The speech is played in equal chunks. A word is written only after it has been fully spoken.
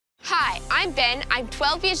I'm Ben, I'm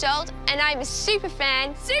 12 years old, and I'm a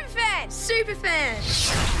superfan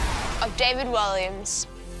of David Walliams.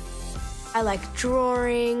 I like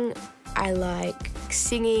drawing, I like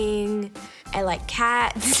singing, I like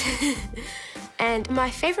cats. And my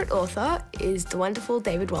favourite author is the wonderful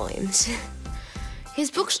David Walliams. His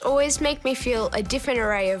books always make me feel a different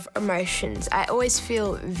array of emotions. I always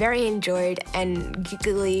feel very enjoyed and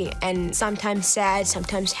giggly and sometimes sad,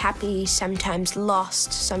 sometimes happy, sometimes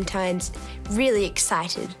lost, sometimes really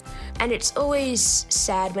excited. And it's always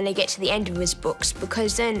sad when I get to the end of his books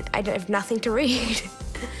because then I don't have nothing to read.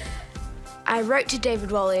 I wrote to David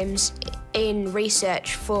Walliams in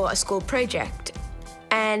research for a school project,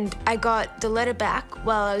 and I got the letter back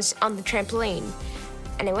while I was on the trampoline.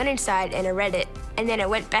 And I went inside and I read it, and then I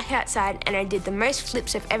went back outside and I did the most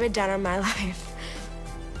flips I've ever done in my life.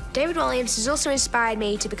 David Walliams has also inspired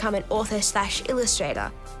me to become an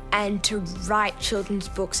author/illustrator and to write children's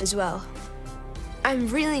books as well. I'm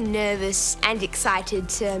really nervous and excited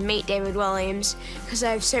to meet David Walliams because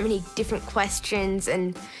I have so many different questions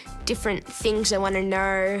and different things I want to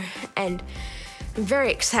know, and I'm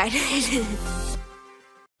very excited.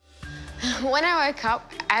 When I woke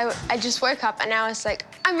up, I just woke up and I was like,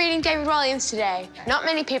 I'm reading David Walliams today. Not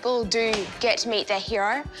many people do get to meet their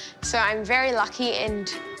hero, so I'm very lucky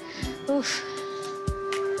and oof.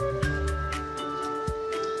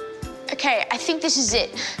 Okay, I think this is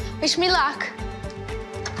it. Wish me luck.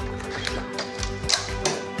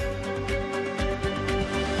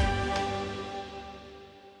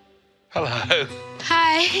 Hello.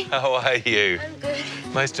 Hi. How are you? I'm good.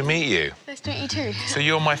 Nice to meet you. Nice to meet you too. So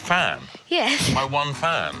you're my fan? Yes. My one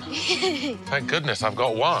fan? Thank goodness I've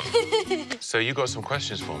got one. So you got some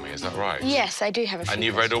questions for me, is that right? Yes, I do have a few And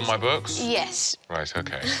you've read all my books? Yes. Right,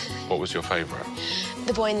 OK. What was your favourite?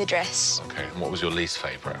 The Boy in the Dress. OK, and what was your least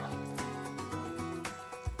favourite?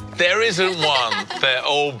 There isn't one. They're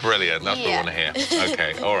all brilliant. That's what I want to hear.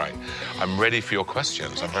 OK, all right. I'm ready for your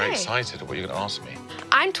questions. I'm very excited at what you're going to ask me.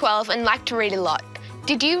 I'm 12 and like to read a lot.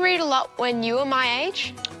 Did you read a lot when you were my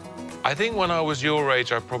age? I think when I was your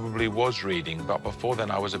age, I probably was reading, but before then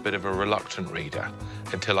I was a bit of a reluctant reader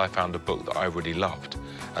until I found a book that I really loved,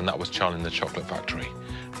 and that was Charlie and the Chocolate Factory.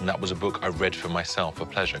 And that was a book I read for myself for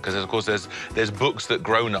pleasure, because of course there's books that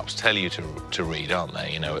grown-ups tell you to read, aren't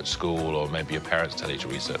they? You know, at school, or maybe your parents tell you to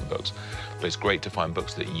read certain books. But it's great to find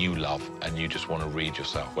books that you love and you just want to read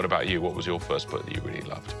yourself. What about you? What was your first book that you really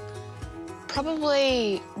loved?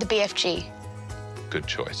 Probably the BFG. Good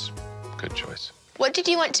choice. Good choice. What did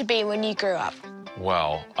you want to be when you grew up?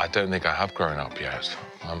 Well, I don't think I have grown up yet.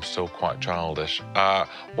 I'm still quite childish.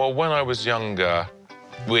 Well, when I was younger,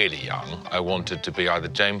 really young, I wanted to be either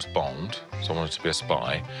James Bond, so I wanted to be a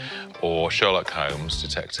spy, or Sherlock Holmes,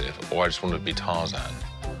 detective, or I just wanted to be Tarzan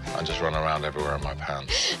and just run around everywhere in my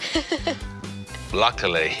pants.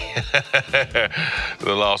 Luckily,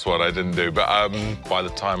 the last one I didn't do, but by the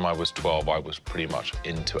time I was 12, I was pretty much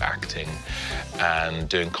into acting and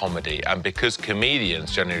doing comedy. And because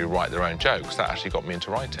comedians generally write their own jokes, that actually got me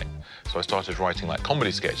into writing. So I started writing like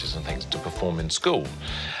comedy sketches and things to perform in school.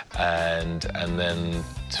 And then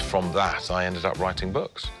from that, I ended up writing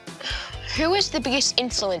books. Who was the biggest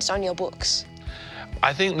influence on your books?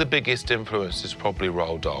 I think the biggest influence is probably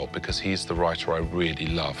Roald Dahl, because he's the writer I really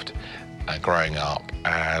loved growing up,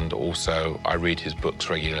 and also I read his books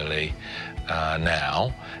regularly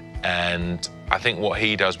now. And I think what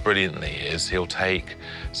he does brilliantly is he'll take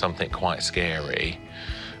something quite scary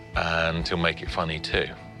and he'll make it funny too.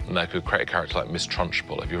 And they could create a character like Miss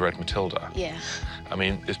Trunchbull. Have you read Matilda? Yeah. I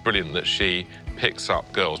mean, it's brilliant that she picks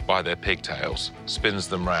up girls by their pigtails, spins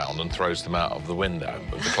them round and throws them out of the window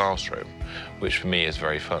of the classroom, which for me is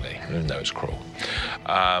very funny, even though it's cruel.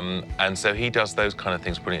 And so he does those kind of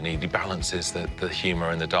things brilliantly. He balances the humour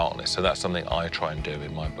and the darkness, so that's something I try and do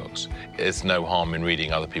in my books. There's no harm in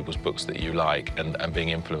reading other people's books that you like and being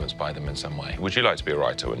influenced by them in some way. Would you like to be a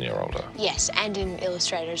writer when you're older? Yes, and an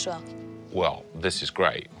illustrator as well. Well, this is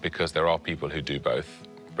great, because there are people who do both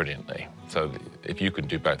brilliantly. So if you can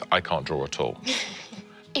do both, I can't draw at all.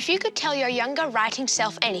 If you could tell your younger writing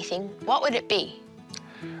self anything, what would it be?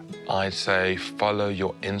 I'd say follow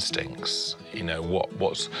your instincts. You know,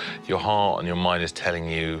 what's your heart and your mind is telling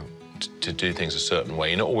you to do things a certain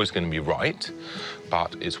way. You're not always going to be right,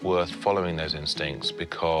 but it's worth following those instincts,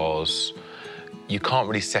 because you can't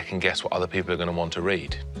really second guess what other people are going to want to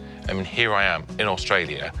read. I mean, here I am in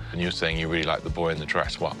Australia, and you're saying you really like The Boy in the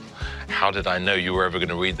Dress. Well, how did I know you were ever going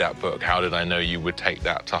to read that book? How did I know you would take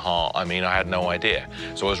that to heart? I mean, I had no idea.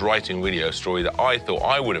 So I was writing really a story that I thought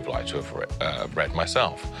I would have liked to have read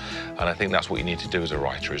myself. And I think that's what you need to do as a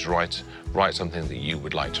writer, is write something that you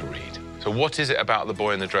would like to read. So what is it about the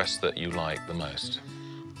boy in the dress that you like the most?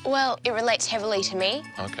 Well, it relates heavily to me.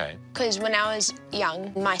 Okay. Because when I was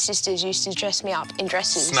young, my sisters used to dress me up in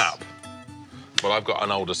dresses. Snap. Well, I've got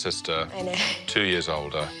an older sister, I know. 2 years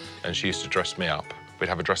older, and she used to dress me up. We'd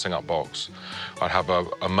have a dressing up box. I'd have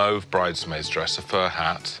a mauve bridesmaid's dress, a fur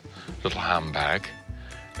hat, little handbag,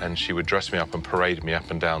 and she would dress me up and parade me up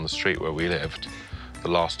and down the street where we lived. The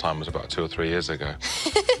last time was about 2 or 3 years ago.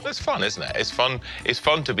 It's fun, isn't it? It's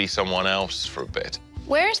fun to be someone else for a bit.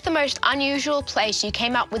 Where is the most unusual place you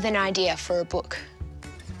came up with an idea for a book?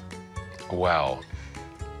 Well,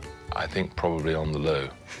 I think probably on the loo.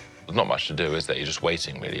 There's not much to do, is there? You're just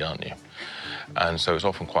waiting, really, aren't you? And so it's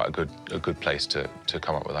often quite a good place to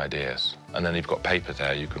come up with ideas. And then you've got paper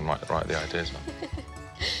there, you can write the ideas on.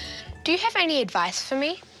 Do you have any advice for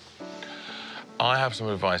me? I have some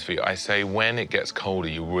advice for you. I say when it gets colder,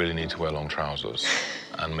 you really need to wear long trousers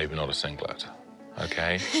and maybe not a singlet,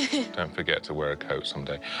 OK? Don't forget to wear a coat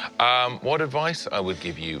someday. What advice I would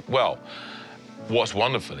give you? Well, what's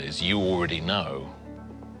wonderful is you already know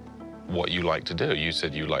what you like to do. You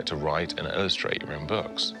said you like to write and illustrate your own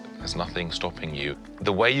books. There's nothing stopping you.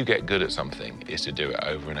 The way you get good at something is to do it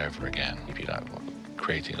over and over again. If you know,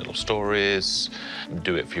 creating little stories,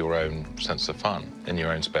 do it for your own sense of fun in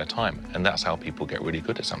your own spare time. And that's how people get really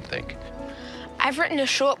good at something. I've written a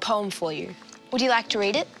short poem for you. Would you like to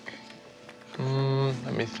read it?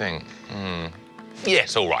 Let me think.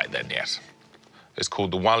 Yes, all right then, yes. It's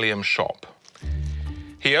called The Walliams Shop.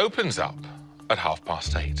 He opens up at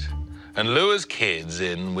 8:30 and lures kids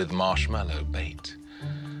in with marshmallow bait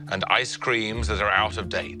and ice creams that are out of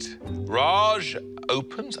date. Raj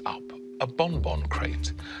opens up a bonbon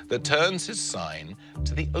crate that turns his sign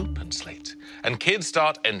to the open slate, and kids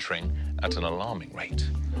start entering at an alarming rate.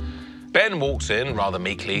 Ben walks in rather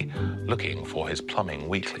meekly, looking for his plumbing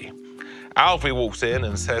weekly. Alfie walks in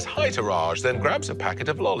and says hi to Raj, then grabs a packet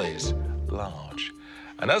of lollies, large.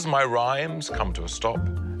 And as my rhymes come to a stop,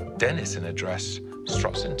 Dennis in a dress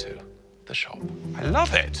struts into the shop. I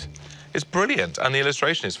love it. It's brilliant, and the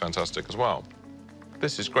illustration is fantastic as well.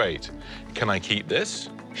 This is great. Can I keep this?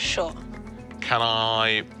 Sure. Can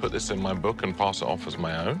I put this in my book and pass it off as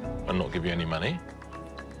my own and not give you any money?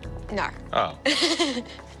 No. Oh.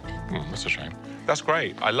 That's a shame. That's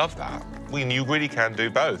great. I love that. You really can do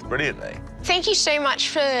both brilliantly. Thank you so much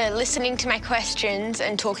for listening to my questions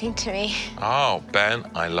and talking to me. Oh, Ben,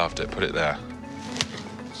 I loved it. Put it there.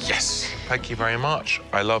 Yes. Thank you very much.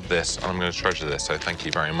 I love this, and I'm going to treasure this, so thank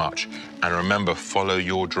you very much. And remember, follow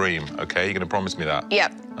your dream, OK? You're going to promise me that?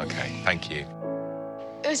 Yep. OK, thank you.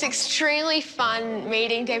 It was extremely fun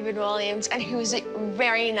meeting David Walliams, and he was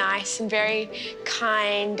very nice and very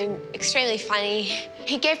kind and extremely funny.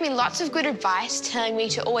 He gave me lots of good advice, telling me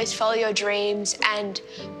to always follow your dreams, and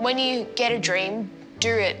when you get a dream,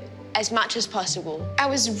 do it as much as possible. I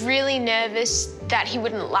was really nervous that he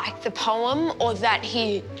wouldn't like the poem or that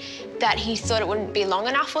he thought it wouldn't be long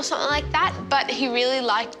enough or something like that, but he really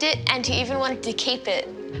liked it and he even wanted to keep it.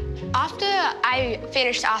 After I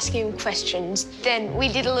finished asking him questions, then we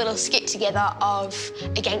did a little skit together of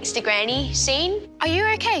a gangster granny scene. Are you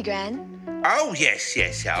okay, Gran? Oh, yes.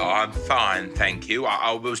 Oh, I'm fine, thank you.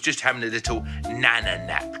 I was just having a little nana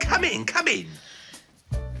nap. Come in.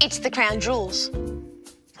 It's the crown jewels.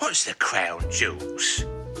 What's the crown jewels?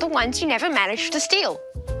 The ones you never managed to steal.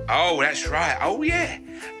 Oh, that's right. Oh, yeah.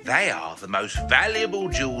 They are the most valuable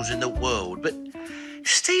jewels in the world, but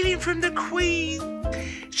stealing from the Queen,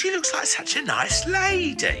 she looks like such a nice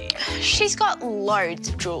lady. She's got loads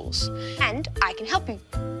of jewels, and I can help you.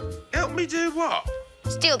 Help me do what?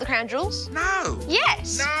 Steal the crown jewels? No.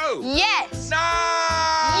 Yes. No. Yes. No.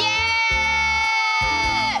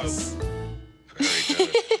 Yes. Very good.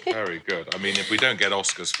 Very good. I mean, if we don't get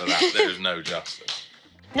Oscars for that, there is no justice.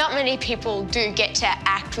 Not many people do get to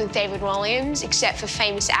act with David Walliams, except for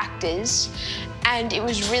famous actors. And it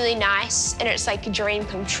was really nice, and it's like a dream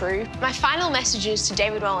come true. My final messages to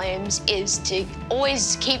David Walliams is to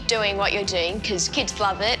always keep doing what you're doing, because kids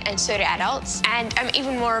love it, and so do adults. And I'm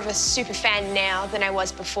even more of a super fan now than I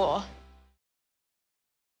was before.